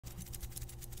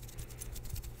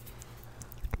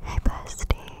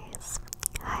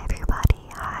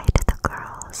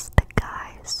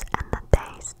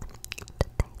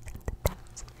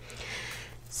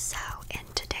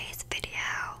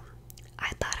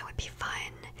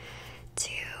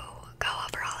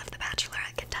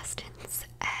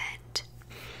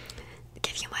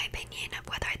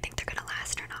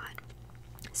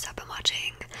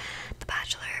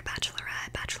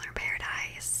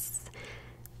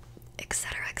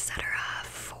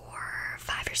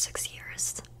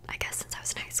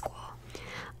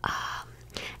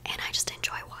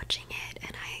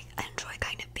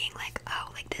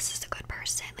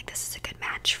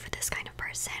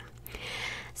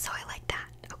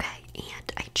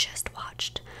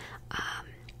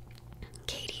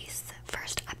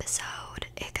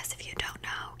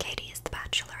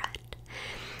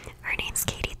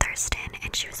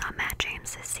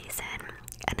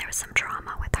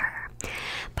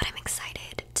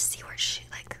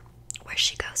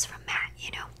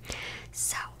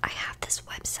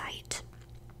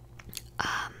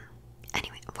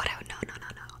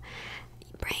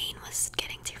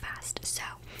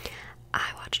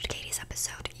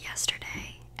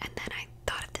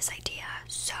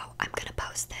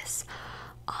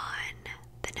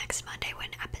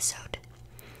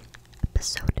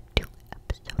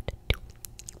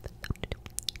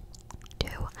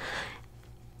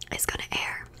is gonna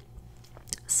air,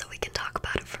 so we can talk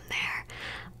about it from there.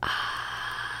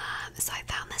 So I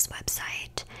found this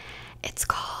website. It's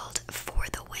called For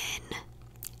the Win,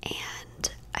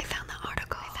 and I found an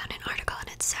article and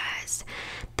it says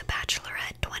the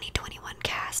Bachelorette 2021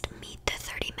 cast meet the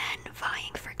 30 men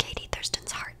vying for Katie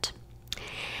Thurston's heart.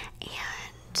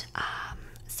 And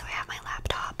so I have my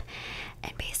laptop,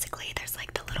 and basically there's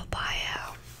like the little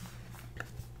bio,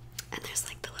 and there's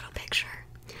like the little picture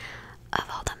of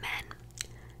all the men.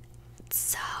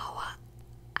 So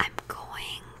I'm going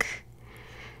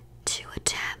to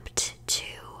attempt to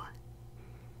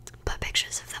put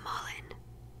pictures of them all in.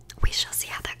 We shall see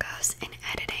how that goes in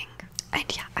editing. And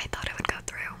yeah, I thought I would go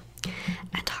through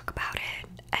and talk about it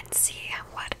and see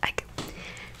what I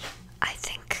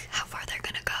think, how far they're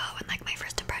gonna go, and like my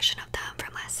first impression of them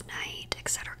from last night,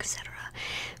 etc., etc.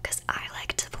 Because I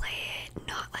like to play it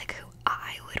not like who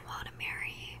I would want to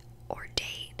marry or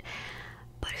date,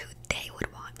 but who they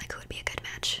would want, like who would be a good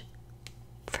match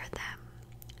for them.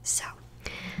 So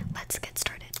let's get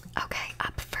started. Okay,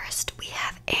 up first we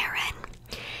have Aaron.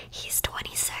 He's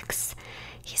 26.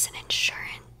 He's an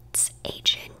insurance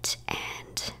agent,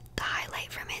 and the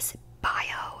highlight from his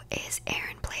bio is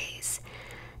Aaron plays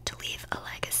to leave a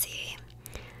legacy.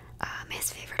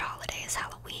 His favorite holiday is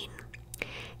Halloween.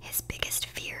 His biggest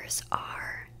fears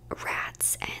are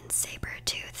rats and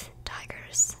saber-toothed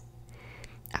tigers.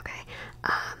 Okay,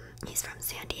 he's from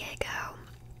San Diego,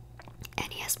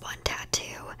 and he has one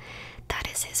tattoo that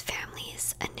is his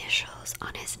family's initials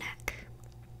on his neck.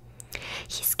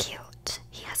 He's cute.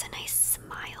 He has a nice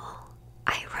smile.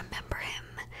 I remember him.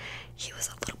 He was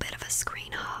a little bit of a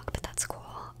screen hog, but that's cool.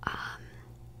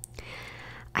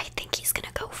 I think he's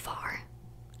gonna go far.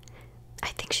 I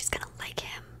think she's gonna like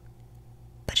him,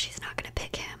 but she's not gonna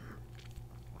pick him.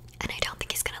 And I don't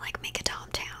think he's gonna like make it to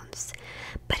hometowns,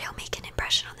 but he'll make an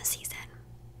impression on the season.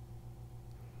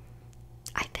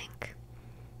 I think.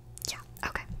 Yeah,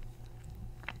 okay.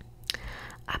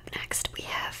 Up next we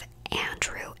have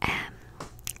Andrew M.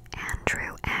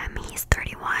 Andrew M. He's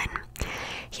 31.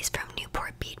 He's from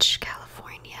Newport Beach,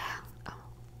 California. Oh,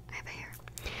 I have a hair.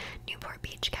 Newport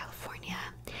Beach, California.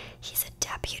 He's a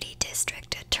deputy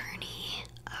district attorney.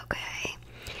 Okay.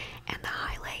 And the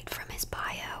highlight from his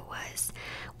bio was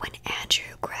when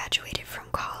Andrew graduated from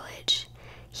college,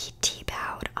 he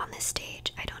T-bowed on the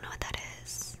stage. I don't know what that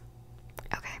is.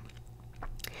 Okay.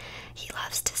 He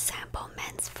loves to sample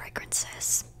men's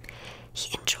fragrances.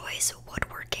 He enjoys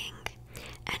woodworking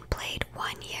and played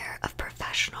 1 year of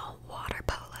professional water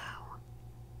polo.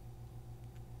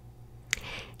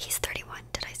 He's 31.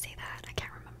 Did I say that? I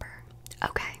can't remember.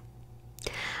 Okay.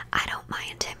 I don't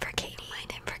mind him for Katie.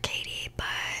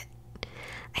 But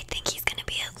I think he's gonna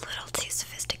be a little too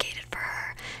sophisticated for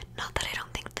her. Not that I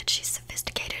don't think that she's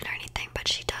sophisticated or anything, but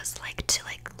she does like to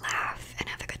laugh and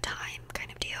have a good time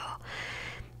kind of deal.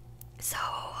 So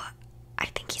I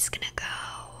think he's gonna go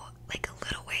like a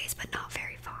little ways, but not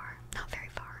very far. Not very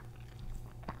far.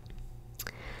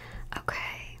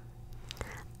 Okay.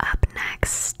 Up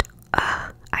next,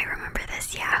 I remember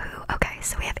this Yahoo. Okay,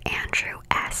 so we have Andrew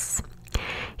S.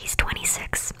 He's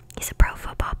 26. He's a pro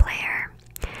football player.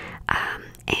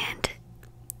 And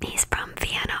he's from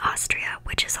Vienna, Austria,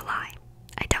 which is a lie.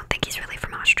 I don't think he's really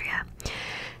from Austria.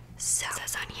 So it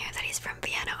says on here that he's from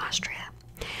Vienna, Austria.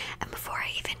 And before I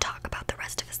even talk about the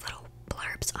rest of his little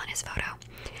blurbs on his photo,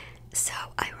 so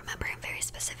I remember him very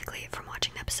specifically from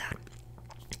watching the episode.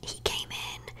 He came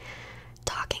in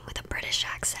talking with a British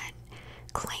accent,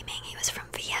 claiming he was from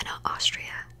Vienna,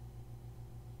 Austria.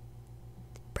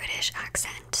 British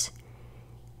accent,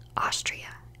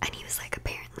 Austria. And he was like,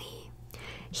 apparently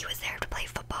he was there to play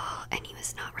football and he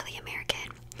was not really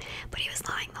American, but he was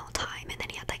lying the whole time, and then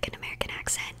he had like an American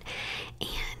accent.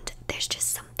 And there's just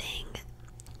something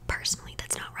personally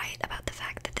that's not right about the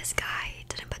fact that this guy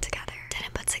didn't put together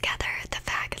the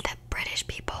fact that British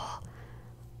people,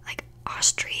 like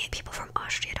people from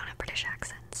Austria don't have British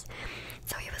accents.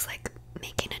 So he was like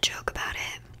making a joke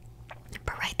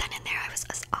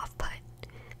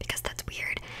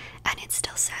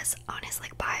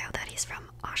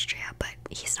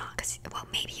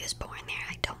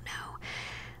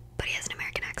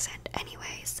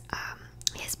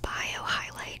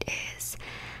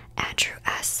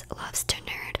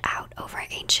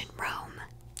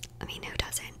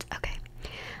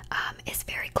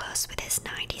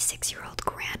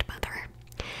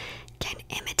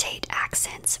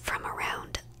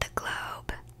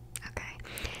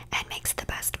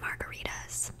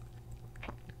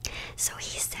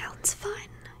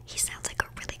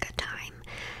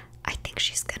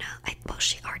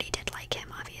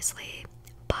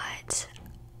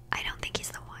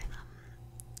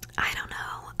I don't know.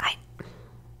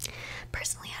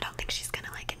 Personally, I don't think she's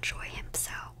gonna like enjoy him,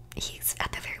 so he's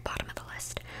at the very bottom of the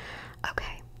list.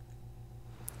 Okay.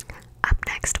 Up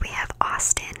next we have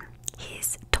Austin.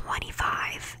 He's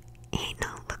 25. He ain't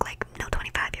look like no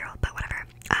 25-year-old, but whatever.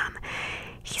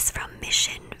 He's from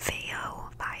Mission Viejo,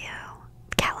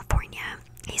 California.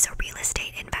 He's a real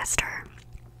estate investor.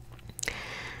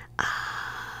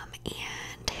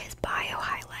 And his bio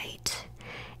highlight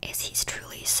is he's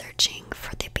truly searching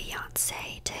for the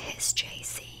Beyonce to his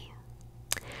Jay-Z.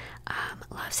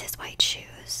 Loves his white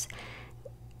shoes,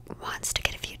 wants to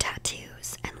get a few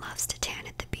tattoos, and loves to tan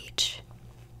at the beach.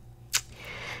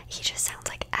 He just sounds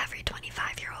like every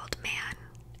 25-year-old man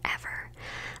ever.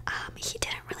 He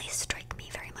didn't really strike me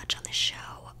very much on the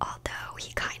show, although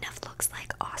he kind of looks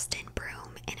like Austin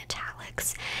Broom in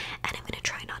italics, and I'm gonna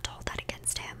try not to hold that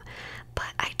against him,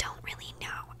 but I don't really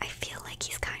know. I feel like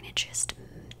he's kind of just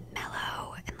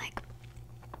mellow, and like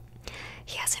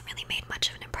he hasn't really made much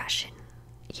of an impression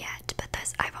yet, but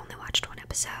I've only watched one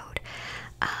episode.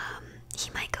 He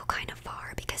might go kind of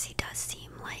far because he does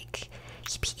seem like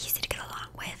he'd be easy to get along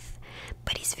with,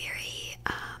 but he's very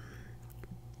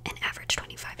an average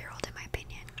 25-year-old in my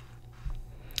opinion.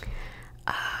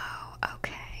 Oh,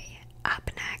 okay. Up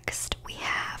next we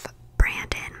have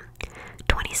Brandon,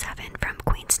 27, from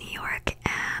Queens, New York.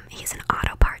 He's an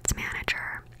auto parts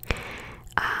manager.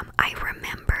 I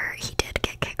remember he did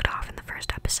get kicked off in the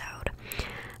first episode,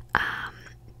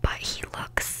 but he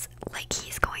looks like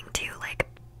he's going to like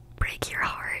break your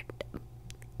heart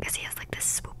because he has like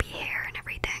this swoopy hair and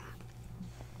everything.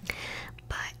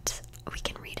 But we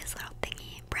can read his little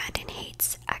thingy. Brandon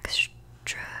hates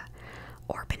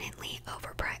extraordinarily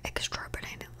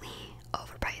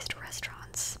overpriced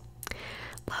restaurants.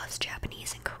 Loves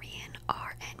Japanese and Korean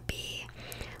R&B.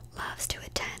 Loves to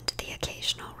attend the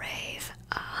occasional rave.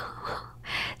 Oh,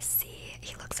 see,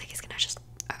 he looks like he's gonna just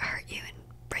hurt you and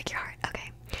break your heart.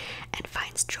 Okay. And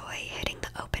finds joy hitting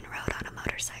the open road on a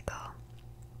motorcycle.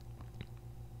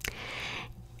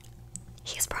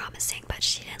 He's promising, but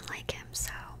she didn't like him,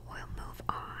 so we'll move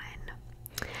on.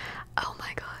 Oh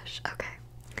my gosh, okay.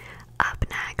 Up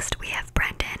next, we have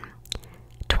Brendan,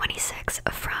 26,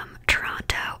 from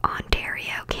Toronto,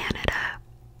 Ontario, Canada.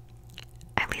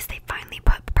 At least they finally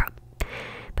put the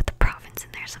province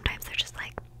in there. Sometimes they're just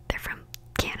like, they're from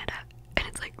Canada, and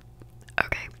it's like,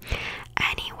 okay.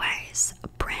 Anyways,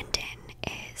 Brendan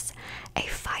is a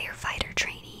firefighter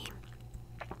trainee,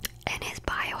 and his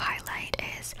bio highlight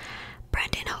is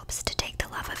Brendan hopes to take the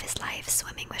love of his life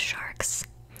swimming with sharks.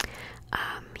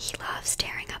 He loves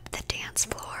tearing up the dance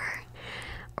floor,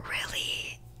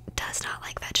 really does not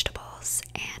like vegetables,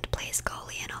 and plays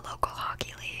goalie in a local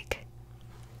hockey league.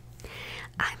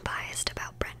 I'm biased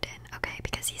about Brendan, okay,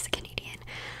 because he's a Canadian,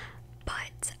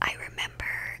 but I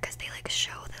remember, because they like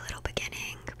show the little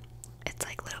beginning, it's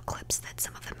like little clips that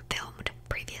some of them filmed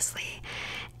previously,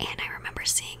 and I remember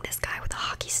seeing this guy with a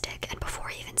hockey stick, and before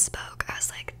he even spoke, I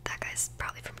was like, that guy's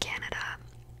probably from Canada.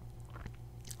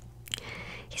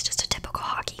 He's just a typical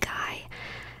hockey guy.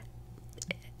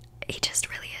 He just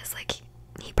really is, like,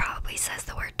 he probably says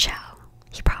the word chell.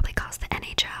 He probably calls the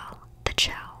NHL the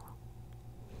chell.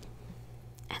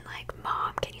 And like,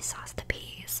 Mom, can you sauce the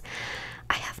peas?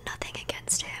 I have nothing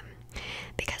against him,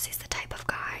 because he's the type of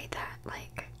guy that,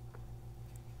 like,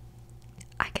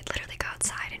 I could literally go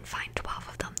outside and find 12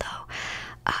 of them, though.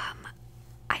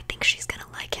 I think she's gonna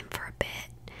like him for a bit,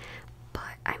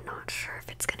 but I'm not sure if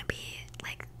it's gonna be,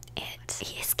 like, it.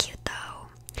 He is cute, though,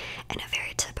 in a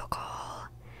very typical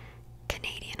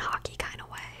Canadian hockey kind of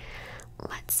way.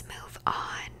 Let's move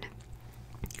on.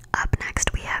 Up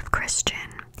next, we have Christian,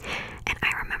 and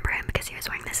I remember him because he was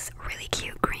wearing this really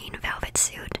cute green velvet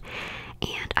suit,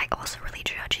 and I also really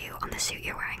judge you on the suit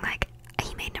you're wearing. Like,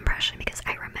 he made an impression because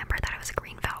I remember that it was a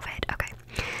green velvet. Okay,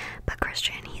 but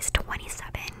Christian, he's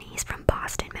 27, he's from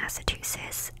Boston,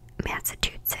 Massachusetts.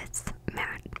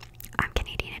 I'm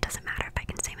Canadian, it doesn't matter if I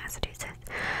can say Massachusetts.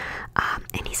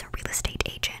 And he's a real estate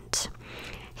agent.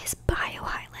 His bio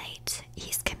highlight,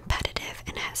 he's competitive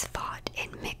and has fought in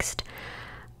mixed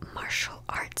martial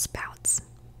arts bouts.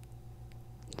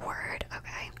 Word,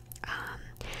 okay.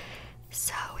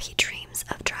 So he dreams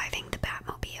of driving the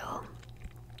Batmobile,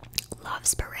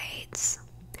 loves parades,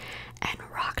 and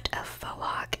rocked a faux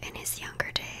hawk in his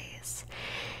younger days.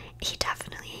 He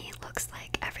definitely looks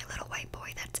like every little white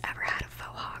boy that's ever had a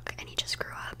faux hawk, and he just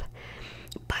grew up.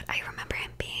 But I remember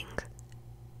him being,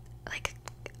 like,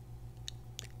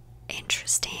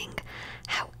 interesting.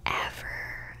 However,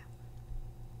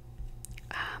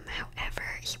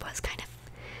 he was kind of,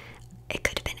 it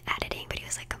could have been editing, but he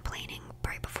was like complaining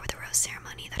right before the rose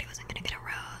ceremony that he wasn't gonna get a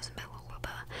rose, and blah, blah, blah,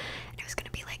 blah. And it was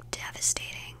gonna be like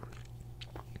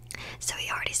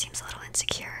Cody seems a little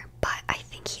insecure, but I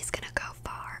think he's gonna go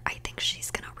far. I think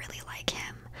she's gonna really like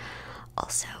him.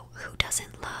 Also, who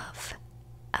doesn't love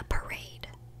a parade?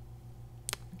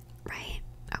 Right?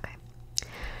 Okay.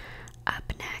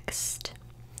 Up next,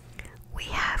 we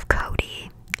have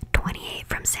Cody, 28,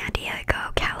 from San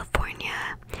Diego,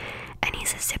 California, and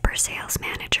he's a zipper sales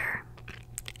manager.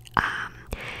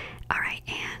 Alright,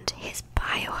 and his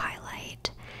bio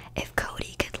highlight: if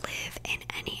Cody could live in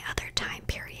any other time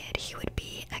period, he would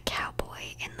be a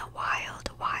cowboy in the wild,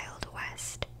 wild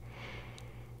west.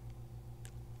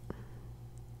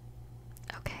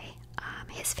 Okay,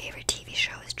 his favorite TV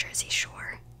show is Jersey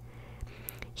Shore.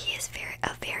 He is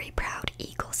a very proud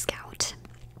Eagle Scout,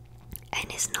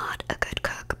 and is not a good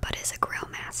cook, but is a grill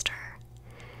master.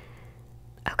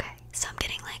 Okay, so I'm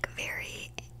getting like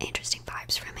very interesting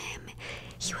vibes from him.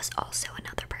 He was also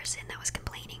another person that was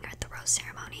complaining at the rose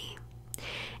ceremony,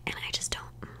 and I just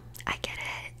don't, I get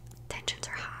it, tensions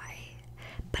are high,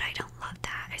 but I don't love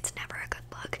that. It's never a good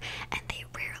look, and they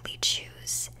rarely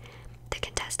choose the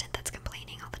contestant that's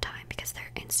complaining all the time because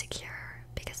they're insecure,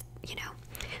 because, you know.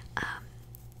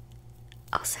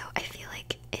 Also, I feel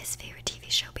like his favorite TV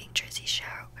show being Jersey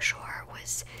Shore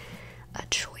was a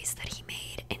choice that he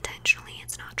made intentionally.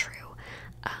 It's not true.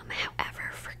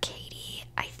 However, for Katie,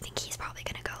 I think he's probably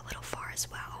gonna go a little far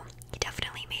as well. He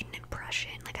definitely made an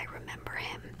impression. Like, I remember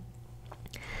him.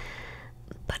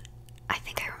 But I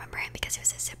think I remember him because he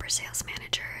was a zipper sales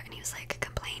manager and he was like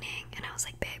complaining, and I was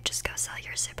like, babe, just go sell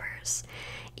your zippers.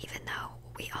 Even though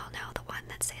we all know the one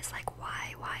that says like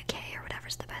YYK or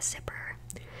whatever's the best zipper.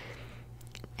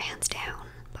 Hands down,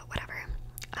 but whatever.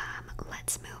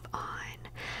 Let's move on.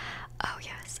 Oh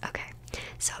yes, okay.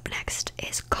 So up next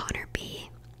is Connor B,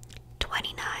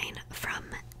 29, from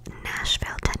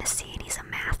Nashville, Tennessee, and he's a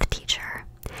math teacher.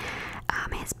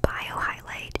 His bio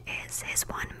highlight is his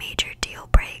one major deal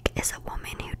break is a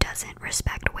woman who doesn't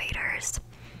respect waiters.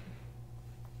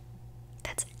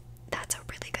 That's a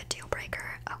really good deal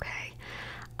breaker, okay.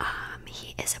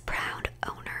 He is a proud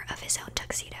owner of his own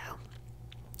tuxedo.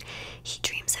 He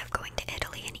dreams of going to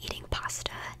Italy and eating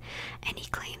pasta, and he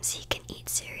claims he can eat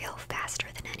cereal faster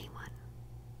than anyone.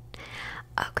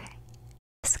 Okay.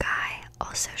 This guy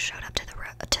also showed up to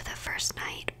the first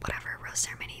night, whatever, rose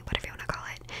ceremony, whatever you want to call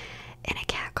it, in a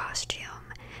cat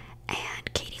costume,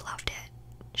 and Katie loved it.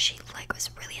 She like was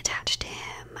really attached to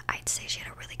him. I'd say she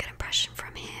had a really good impression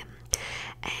from him,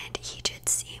 and he did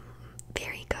seem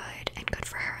very good and good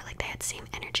for her. Like, they had same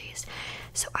energies.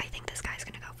 So I think this guy's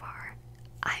gonna go far.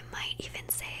 I might even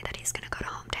say that he's gonna go to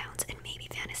hometowns and maybe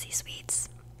fantasy suites.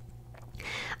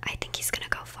 I think he's gonna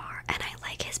go far, and I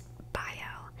like his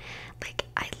bio. Like,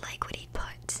 I like what he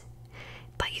put.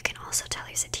 But you can also tell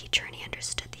he's a teacher and he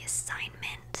understood the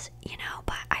assignment, you know,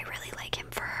 but I really like him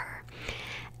for her.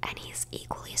 And he's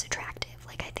equally as attractive.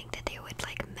 Like, I think that they would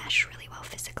like mesh really well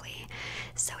physically.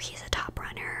 So he's a top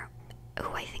runner who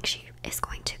I think she is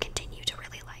going to continue to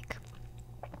really like.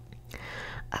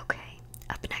 Okay,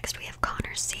 up next we have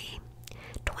Connor C,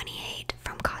 28,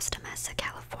 from Costa Mesa,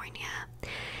 California,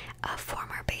 a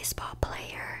former baseball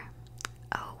player.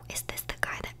 Oh, is this the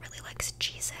guy that really likes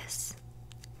Jesus?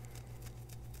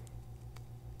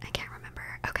 I can't remember.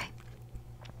 Okay.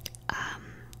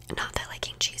 Not that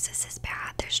liking Jesus is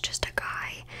bad. There's just a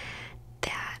guy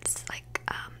that's like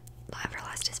ever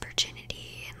lost his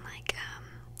virginity, and like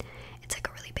it's like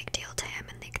a really big deal to him,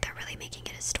 and they're really making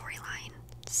it a storyline.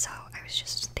 So I was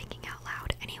just thinking out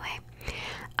loud. Anyway,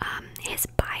 his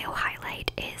bio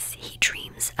highlight is he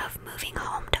dreams of moving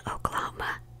home to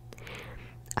Oklahoma.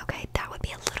 Okay, that would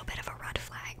be a little bit of a red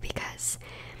flag, because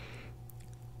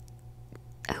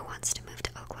who wants to move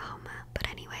to Oklahoma? But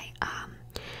anyway,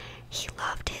 he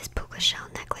loved his puka shell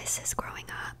necklaces growing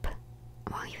up.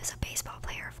 Well, he was a baseball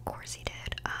player, of course he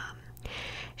did.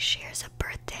 Shares a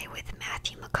birthday with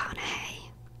Matthew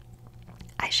McConaughey.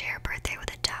 I share a birthday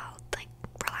with Adele. Like,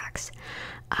 relax.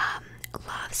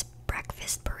 Loves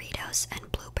breakfast burritos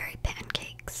and blueberry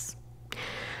pancakes.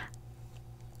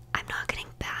 I'm not getting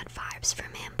bad vibes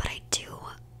from him, but I do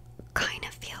kind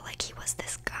of feel like he was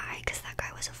this guy, because that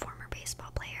guy was a former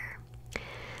baseball player.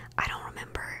 I don't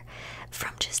remember.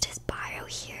 From just his bio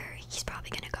here, he's probably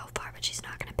gonna go far, but she's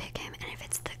not gonna pick him. And if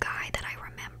it's the guy that I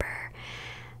remember,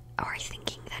 or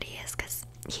thinking that he is, because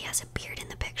he has a beard in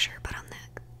the picture, but on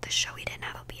the show he didn't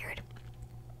have a beard.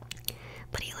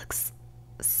 But he looks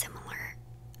similar.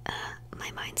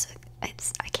 My mind's,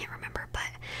 I can't remember, but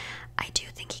I do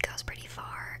think he goes pretty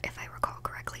far, if I recall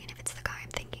correctly, and if it's the guy I'm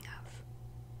thinking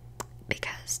of.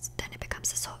 Because then it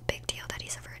becomes this whole big deal that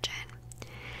he's a virgin.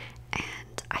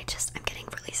 And I'm getting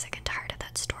really sick and tired of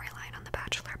that storyline on The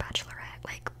Bachelor, Bachelorette.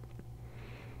 Like,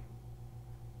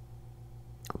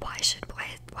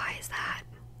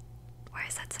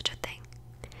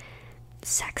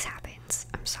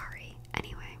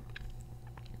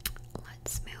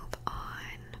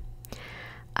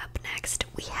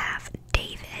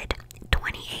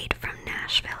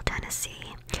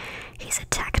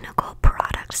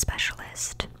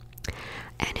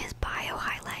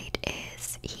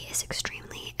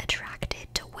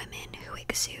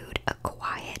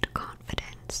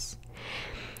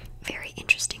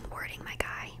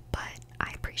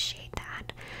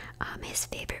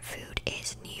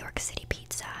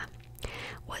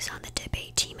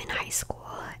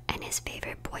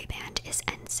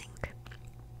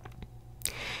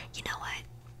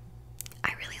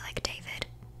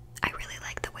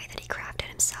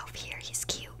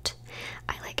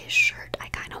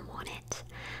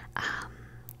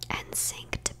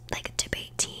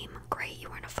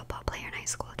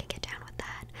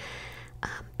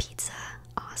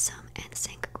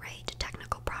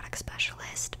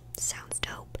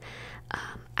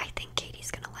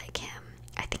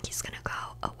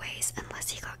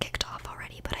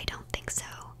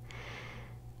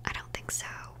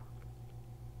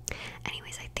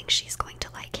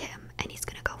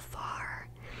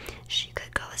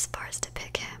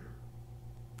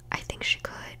 think she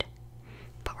could.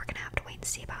 But we're gonna have to wait and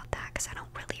see about that because I don't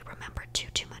really remember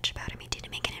too much about him. He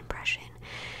didn't make an impression,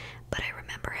 but I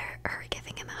remember her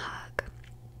giving him a hug,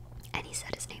 and he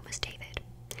said his name was David.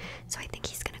 So I think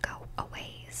he's gonna go a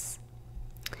ways.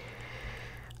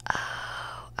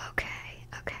 Oh, okay.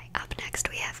 Up next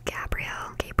we have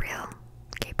Gabriel,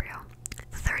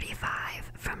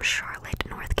 35, from Charlotte,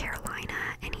 North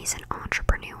Carolina, and he's an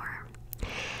entrepreneur.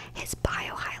 His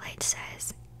bio highlight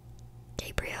says,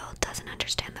 Gabriel doesn't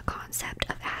understand the concept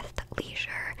of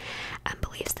athleisure and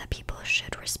believes that people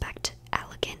should respect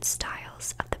elegant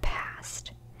styles of the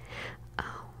past.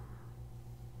 Oh,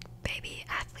 baby,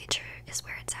 athleisure is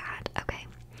where it's at. Okay.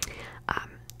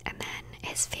 And then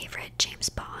his favorite James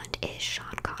Bond is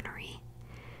Sean Connery.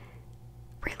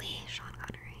 Really? Sean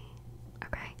Connery.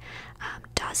 Okay.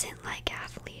 Doesn't like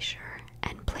athleisure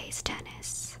and plays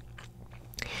tennis.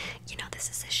 You know, this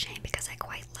is a shame because I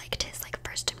quite liked his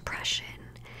first impression.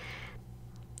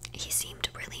 He seemed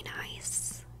really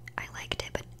nice. I liked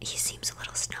it, but he seems a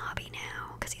little snobby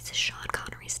now because he's a Sean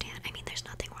Connery stan. I mean, there's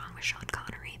nothing wrong with Sean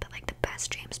Connery, but the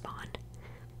best James Bond.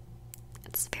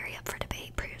 It's very up for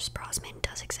debate. Pierce Brosnan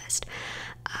does exist.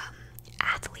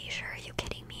 Athleisure, are you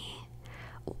kidding me?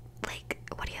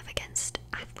 What do you have against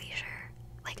athleisure?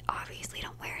 Obviously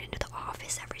don't wear it into the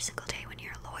office every single day when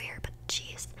you're a lawyer, but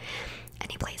jeez.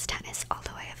 And he plays tennis,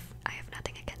 although I have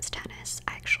nothing against tennis.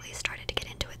 I actually started to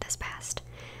get into it this past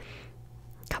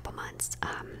couple months.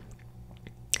 I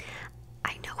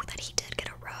know that he did get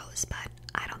a rose, but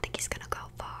I don't think he's gonna go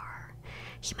far.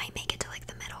 He might make it to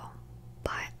the middle,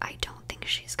 but I don't think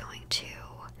she's going to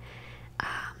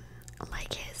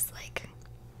like his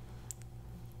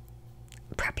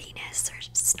preppiness or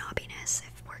snobbiness,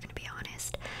 if we're gonna be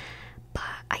honest. But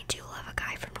I do love a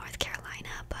guy from North Carolina,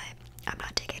 but I'm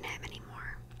not digging him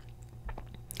anymore.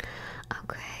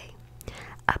 Okay.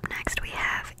 Up next we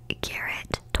have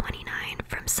Garrett, 29,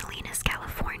 from Salinas,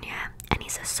 California, and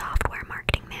he's a software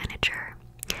marketing manager.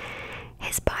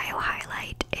 His bio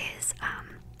highlight is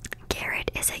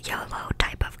Garrett is a YOLO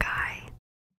type of guy.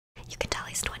 You can tell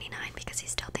he's 29 because he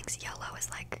still thinks YOLO is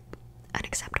an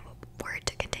acceptable word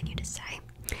to continue to say.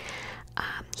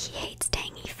 He hates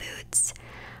tangy foods,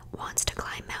 wants to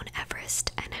climb Mount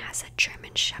Everest, and has a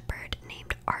German Shepherd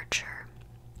named Archer.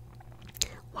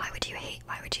 Why would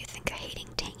you think hating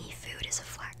tangy food is a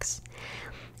flex?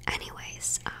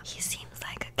 Anyways, he seems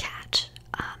like a cat,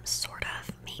 sort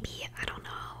of, maybe, I don't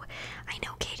know. I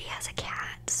know Katie has a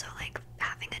cat, so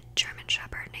having a German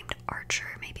Shepherd named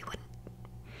Archer maybe wouldn't,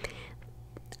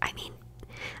 I mean,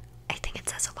 I think it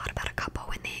says a lot about a couple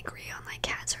when they agree on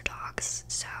cats or dogs,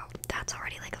 so that's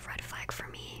already a red flag for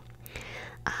me.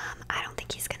 I don't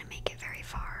think he's gonna make it very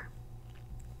far.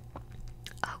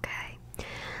 Okay.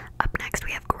 Up next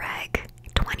we have Greg,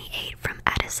 28, from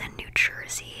Edison, New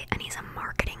Jersey, and he's a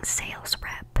marketing sales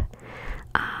rep.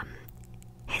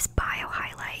 His bio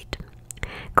highlight,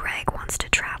 Greg wants to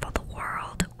travel the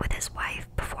world with his wife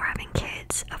before having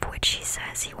kids, of which he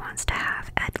says he wants to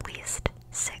have at least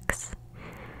 6.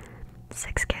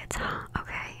 6 kids, huh?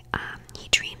 Okay. He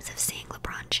dreams of seeing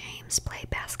LeBron James play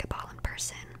basketball in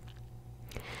person.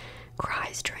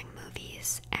 Cries during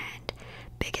movies, and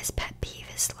biggest pet peeve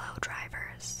is slow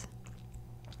drivers.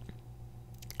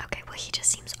 Okay, well, he just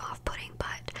seems off-putting,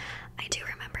 but I do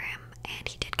remember him, and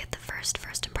he did get the first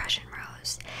impression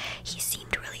rose. He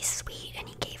seemed really sweet, and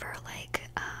he gave her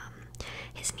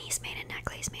his niece made a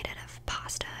necklace made out of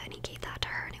pasta, and he gave that to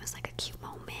her, and it was a cute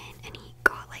moment, and he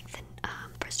got the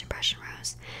first impression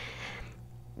rose.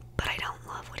 But I don't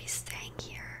love what he's saying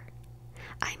here.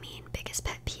 I mean, biggest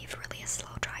pet peeve, really a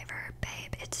slow driver.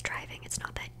 Babe, it's driving, it's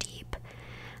not that deep.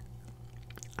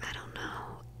 I don't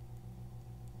know.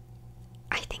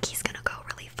 I think he's gonna go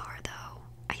really far, though.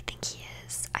 I think he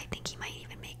is. I think he might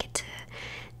even make it to,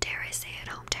 dare I say it,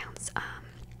 hometowns,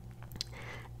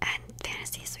 and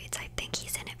fantasy suites. I think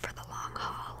he's in it for the long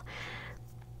haul.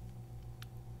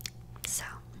 So,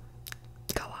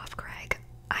 go off, Greg.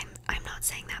 I'm not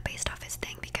saying that based off his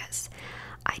thing because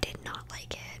I did not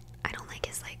like it. I don't like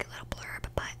his little blurb,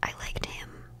 but I liked him.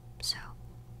 So,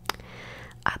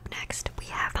 up next we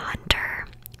have Hunter,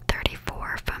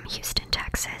 34, from Houston,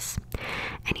 Texas,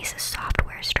 and he's a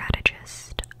software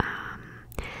strategist.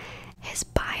 His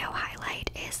bio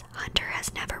highlight is Hunter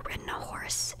has never ridden a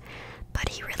horse, but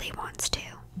he really wants to.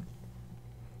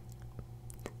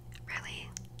 Really?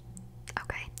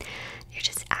 Okay. You're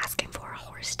just asking for a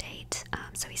horse date.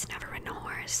 So he's never ridden a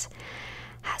horse.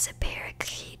 Has a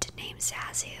parakeet named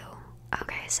Zazu.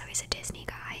 Okay, so he's a Disney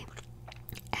guy.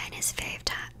 And his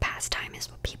favorite pastime is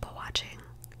people watching.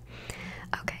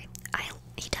 Okay,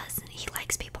 he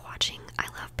likes people watching. I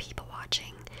love people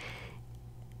watching.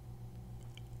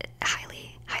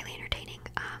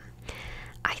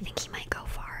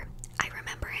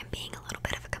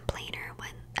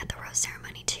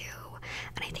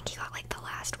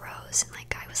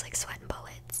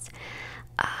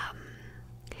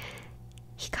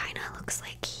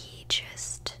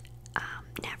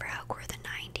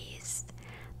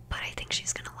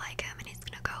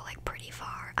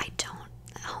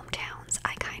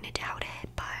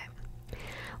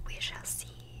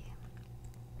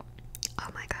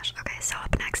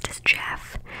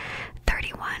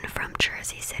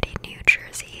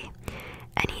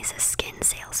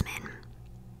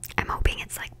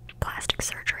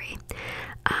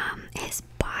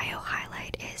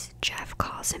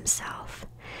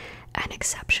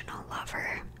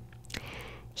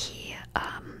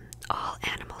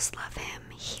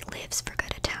 lives for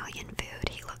good Italian food.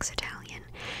 He looks Italian.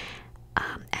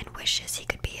 And wishes he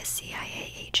could be a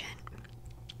CIA agent.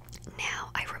 Now,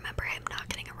 I remember him not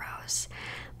getting a rose,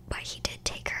 but he did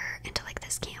take her into like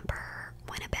this camper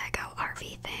Winnebago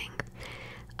RV thing.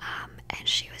 And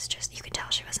she was just, you could tell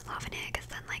she wasn't loving it, because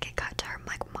then like it cut to her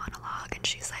like monologue, and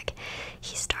she's like,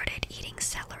 he started eating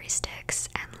celery sticks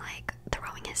and like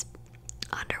throwing his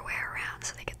underwear around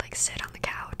so they could like sit on the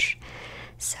couch.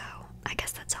 So I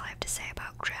guess that's all I have to say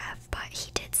about Jeff, but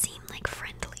he did seem like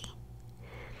friendly.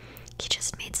 He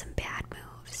just made some bad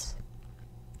moves.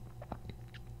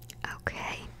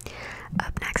 Okay,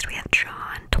 up next we have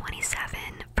John, 27,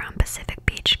 from Pacific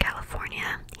Beach,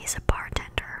 California. He's a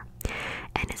bartender,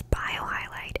 and his bio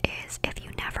highlight is, if you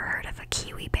never heard of a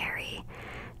kiwi berry,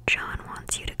 John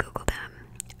wants you to Google them.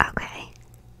 Okay,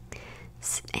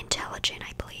 intelligent,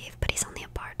 I believe, but he's only a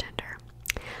bartender.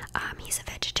 He's a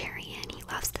vegetarian. He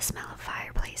loves the smell of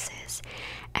fireplaces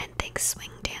and thinks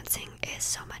swing dancing is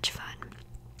so much fun.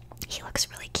 He looks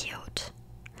really cute.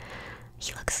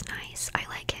 He looks nice. I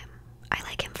like him. I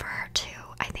like him for her too.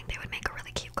 I think they would make a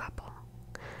really cute couple.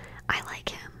 I like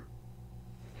him.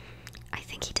 I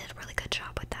think he did a really good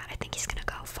job with that. I think he's gonna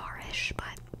go far-ish,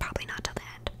 but probably not till the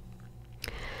end.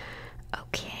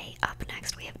 Okay, up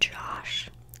next we have Josh,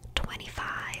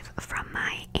 25, from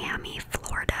Miami,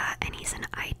 Florida, and he's an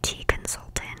IT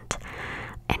consultant.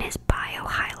 And his bio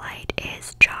highlight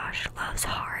is, Josh loves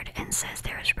hard and says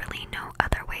there is really no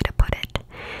other way to put it.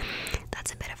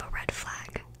 That's a bit of a red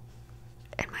flag,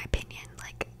 in my opinion.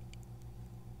 Like,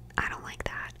 I don't like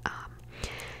that.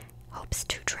 Hopes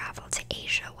to travel to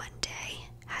Asia one day,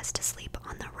 has to sleep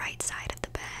on the right side of the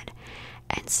bed,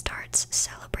 and starts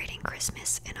celebrating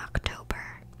Christmas in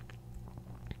October.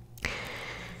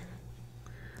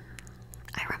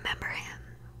 I remember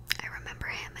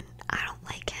him, and I don't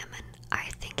like him, and I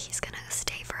think he's gonna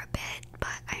stay for a bit, but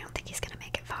I don't think he's gonna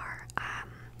make it far.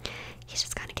 He's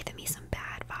just kind of giving me some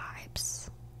bad vibes.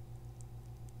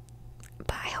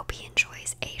 But I hope he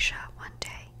enjoys Asia one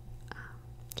day.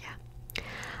 Yeah.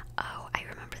 Oh, I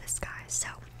remember this guy. So,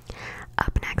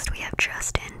 up next we have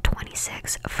Justin,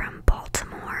 26, from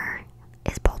Baltimore.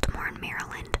 Is Baltimore in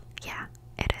Maryland? Yeah,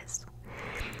 it is.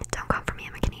 Don't come for me,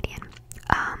 I'm a Canadian.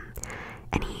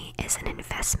 And he is an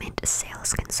investment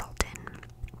sales consultant.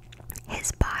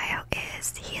 His bio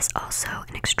is, he is also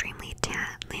an extremely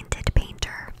talented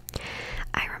painter.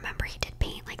 I remember he did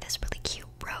paint like this really cute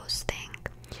rose thing,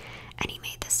 and he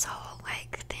made this whole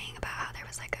like thing about how there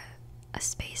was like a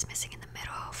space missing in the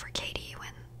middle for Katie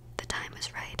when the time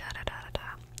was right, da da da da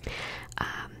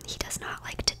da. He does not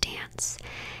like to dance.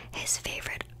 His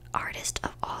favorite artist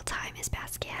of all time is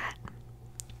Basquiat.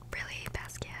 Really,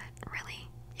 Basquiat? Really?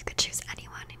 You could choose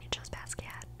anyone and you chose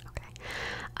Basquiat. Okay.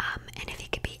 And if he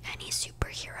could be any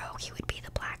superhero, he would be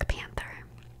the Black Panther.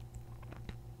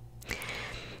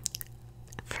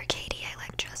 For Katie, I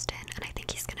like Justin, and I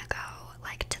think he's gonna go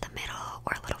like to the middle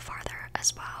or a little farther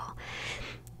as well.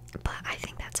 But I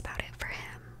think that's about it for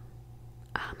him.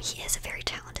 He is a very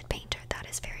talented painter. That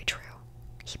is very true.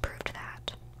 He proved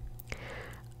that.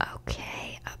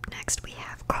 Okay, up next we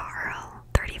have Carl,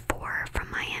 34,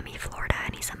 from Miami, Florida,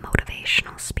 and he's a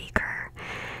motivational speaker.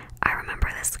 I remember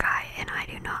this guy, and I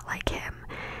do not like him.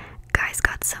 Guy's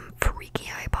got some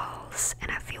freaky eyeballs,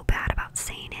 and I feel bad about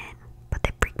saying it, but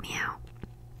they freak me out.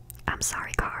 I'm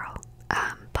sorry, Carl.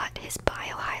 But his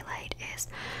bio highlight is,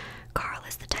 Carl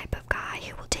is the type of guy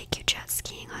who will take you jet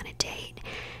skiing on a date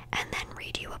and then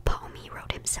read you a poem he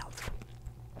wrote himself.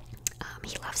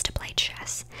 He loves to play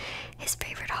chess. His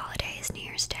favorite holiday is New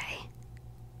Year's Day.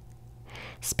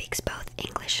 Speaks both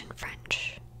English and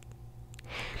French.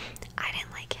 I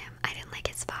didn't like him. I didn't like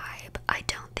his vibe. I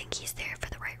don't think he's there for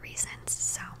the right reasons.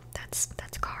 So that's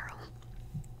Carl.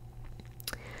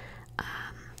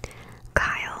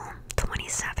 Kyle,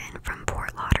 27, from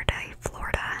Fort Lauderdale,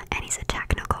 Florida, and he's a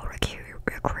technical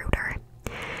recruiter.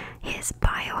 His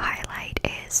bio highlight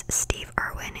is, Steve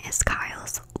Irwin is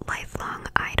Kyle's lifelong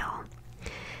idol.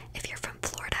 If you're from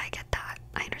Florida, I get that.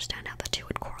 I understand how the two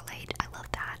would correlate. I love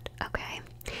that. Okay.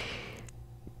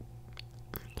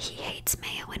 He hates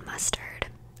mayo and mustard.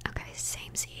 Okay,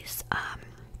 samesies.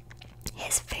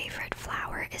 His favorite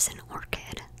flower is an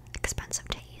orchid. Expensive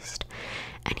taste.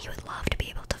 And he would love to be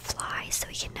able to fly so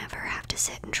he can never have to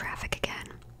sit in traffic again.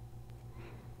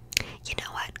 You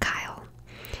know what, Kyle?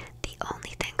 The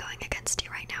only thing going against you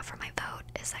right now for my vote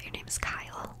is that your name is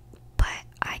Kyle. But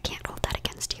I can't hold that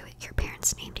against you. Your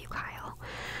parents named you Kyle.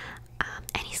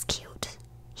 And he's cute.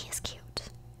 He is cute.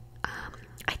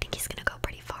 I think he's gonna go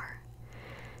pretty far.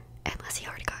 Unless he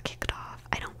already got kicked off.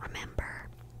 I don't remember.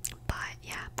 But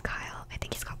yeah, Kyle, I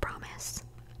think he's got promise.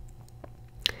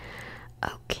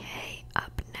 Okay,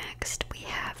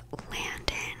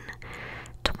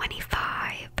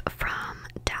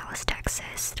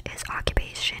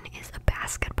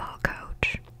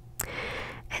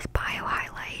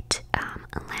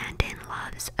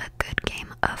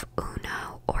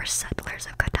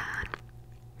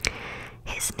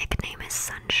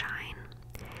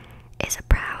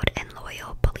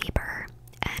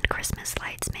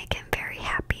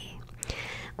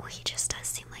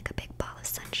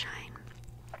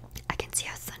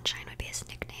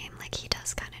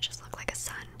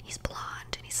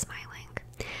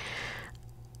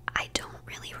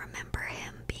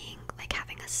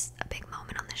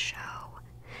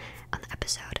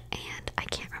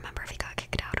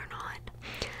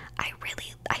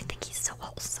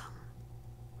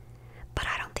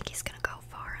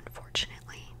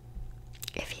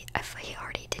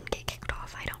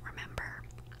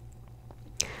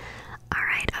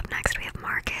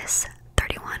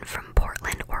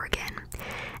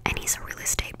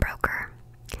 estate broker.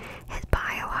 His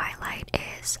bio highlight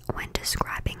is when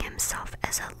describing himself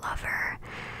as a lover,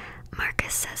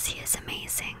 Marcus says he is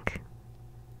amazing.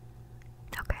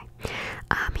 Okay.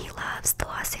 He loves the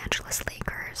Los Angeles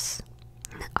Lakers.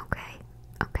 Okay.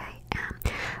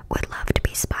 Would love to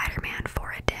be Spider-Man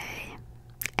for a day.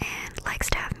 And likes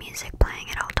to have music playing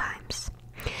at all times.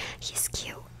 He's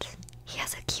cute. He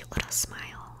has a cute little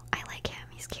smile. I like him.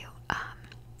 He's cute.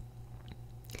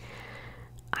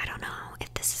 I don't know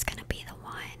if this is gonna be the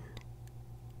one.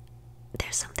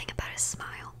 There's something about his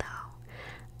smile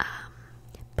though.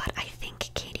 But I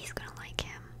think Katie's gonna like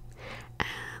him.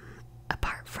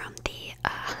 Apart from the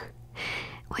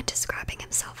when describing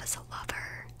himself as a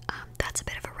lover, that's a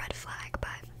bit of a red flag,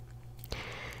 but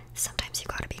sometimes you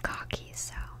gotta be cocky,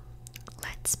 so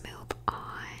let's move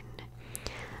on.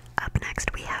 Up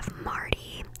next we have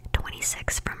Marty,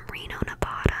 26, from Reno,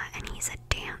 Nevada, and he's a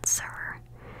dancer.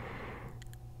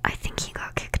 I think he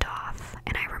got kicked off,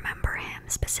 and I remember him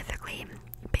specifically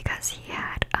because he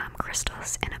had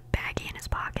crystals in a baggie in his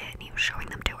pocket and he was showing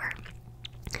them to her.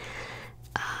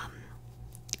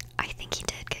 I think he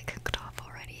did get kicked off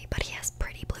already, but he has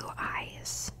pretty blue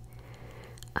eyes.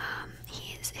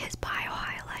 His bio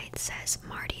highlight says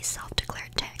Marty's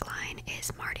self-declared tagline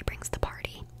is Marty brings the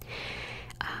party.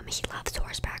 He loves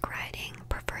horseback riding,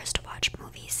 prefers to watch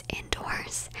movies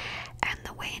indoors, and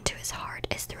the way into his heart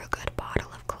is through a good bottle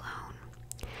of cologne.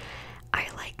 I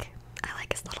like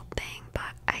his little thing,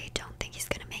 but I don't think he's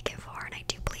gonna make it far, and I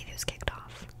do believe he was kicked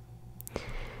off.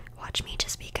 Watch me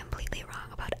just be completely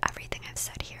wrong about everything I've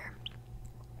said here.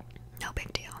 No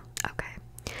big deal. Okay.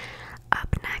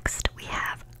 Up next, we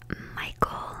have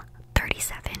Michael,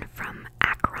 37, from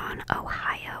Akron,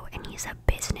 Ohio, and he's a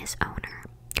business owner.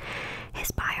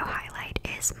 His bio highlight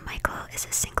is Michael is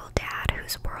a single dad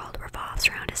whose world revolves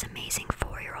around his amazing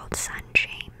 4-year-old son,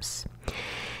 James.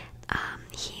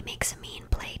 He makes a mean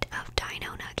plate of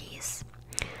dino nuggies,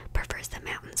 prefers the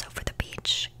mountains over the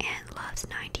beach, and loves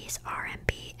 90s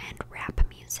R&B and rap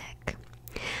music.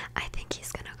 I think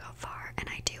he's gonna go far, and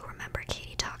I do remember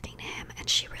Katie talking to him, and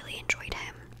she really enjoyed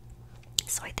him.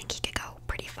 So I think he could go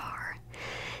pretty far.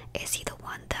 Is he the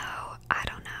one, though? I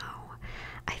don't know.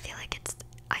 I feel like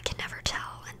I can never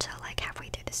tell until like halfway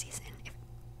through the season.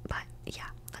 But yeah,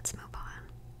 let's move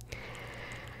on.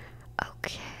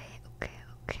 Okay.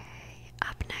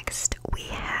 Up next, we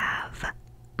have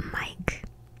Mike,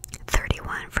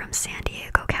 31, from San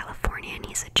Diego, California, and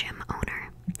he's a gym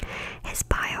owner. His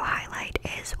bio highlight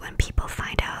is when people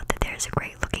find out that there's a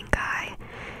great-looking guy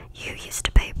you used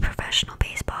to play professional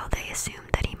baseball, they assume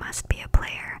that he must be a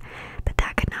player, but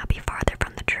that could not be farther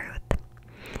from the truth.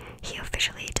 He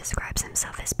officially describes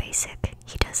himself as basic.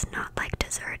 He does not like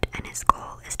dessert, and his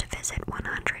goal is to visit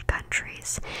 100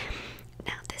 countries.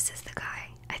 Now, this is the guy.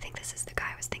 I think this is the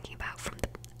guy I was thinking about from the...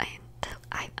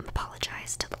 I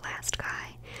apologize to the last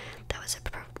guy. That was a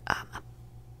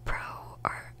pro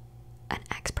or an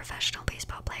ex-professional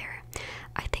baseball player.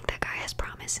 I think that guy has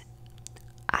promise.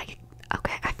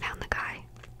 Okay, I found the guy.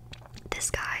 This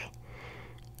guy,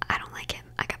 I don't like him.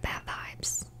 I got bad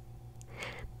vibes.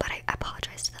 But I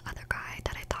apologize to the other guy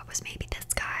that I thought was maybe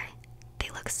this guy. They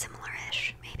look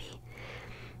similar-ish, maybe.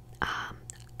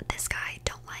 This guy,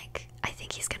 don't like. I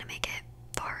think he's gonna make it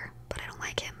far, but I don't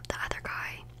like him. The other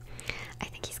guy, I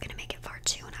think he's gonna make it far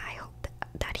too, and I hope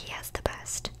that he has the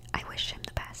best. I wish him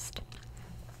the best.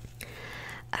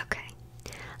 Okay.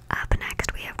 Up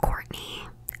next, we have Courtney,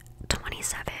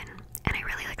 27, and I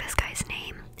really like this guy's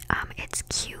name. It's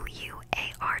Quartney,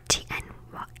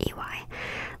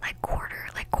 like quarter,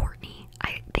 like Courtney.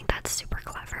 I think that's super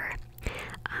clever.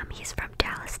 He's from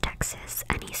Dallas, Texas,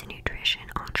 and he's a nutrition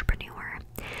entrepreneur.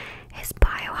 His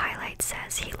bio highlight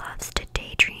says he loves to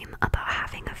daydream about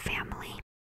having a family.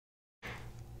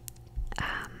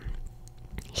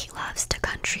 He loves to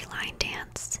country line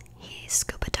dance.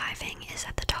 Scuba diving is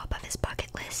at the top of his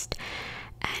bucket list,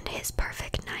 and his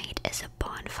perfect night is a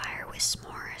bonfire with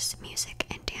s'mores, music,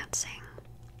 and dancing.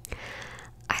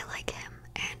 I like him,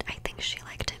 and I think she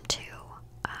liked him too.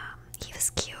 He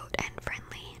was cute and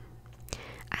friendly.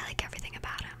 I like everything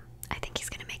about him. I think he's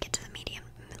gonna make it to the medium,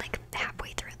 like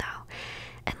halfway through though,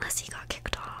 unless he got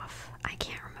kicked off. I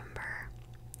can't remember,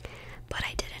 but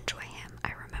I did enjoy him.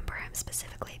 I remember him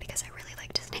specifically because I really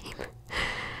liked his name.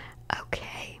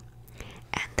 Okay,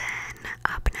 and then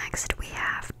up next we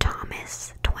have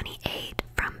Thomas, 28,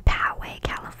 from Poway,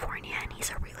 California, and he's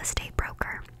a real estate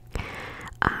broker.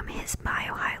 His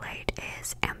bio highlight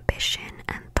is ambition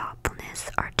and thoughtfulness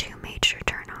are two major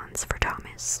turn-ons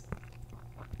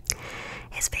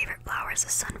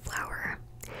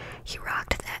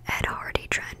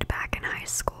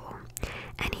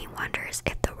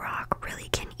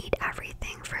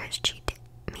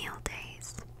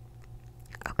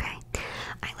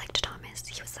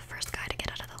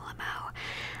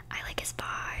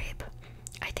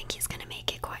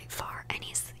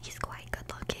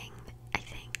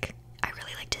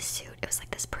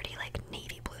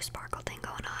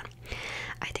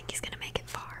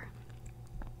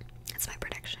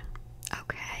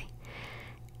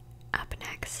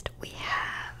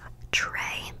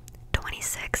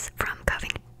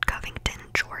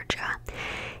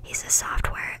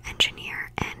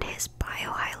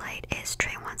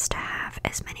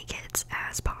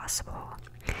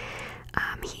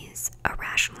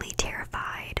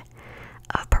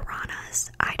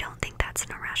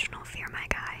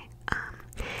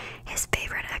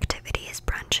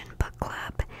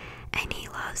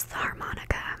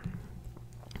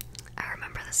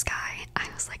this guy. I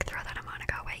was like, throw that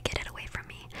harmonica away, get it away from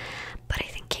me. But I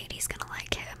think Katie's gonna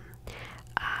like him.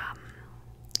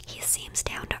 He seems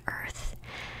down to earth.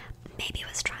 Maybe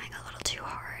was trying a little too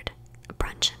hard.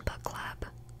 Brunch and book club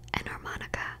and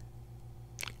harmonica.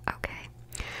 Okay.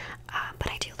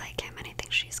 But I do like him, and I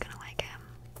think she's gonna like him.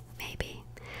 Maybe.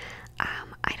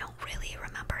 I don't really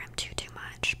remember him too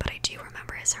much, but I do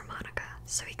remember his harmonica,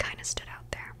 so he kind of stood out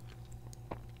there.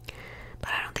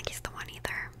 But I don't think he's the one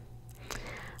either.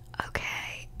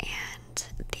 Okay, and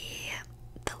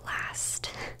the last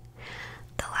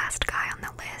guy on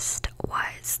the list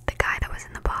was the guy that was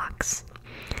in the box.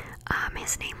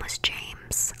 His name was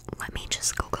James. Let me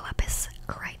just Google up his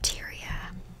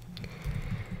criteria.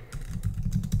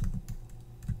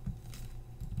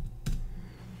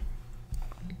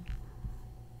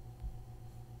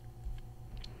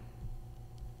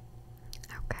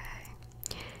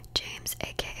 Okay. James,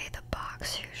 aka the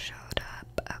box, who showed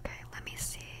up. Okay, let me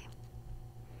see.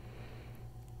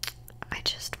 I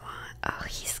just want. Oh,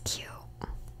 he's cute.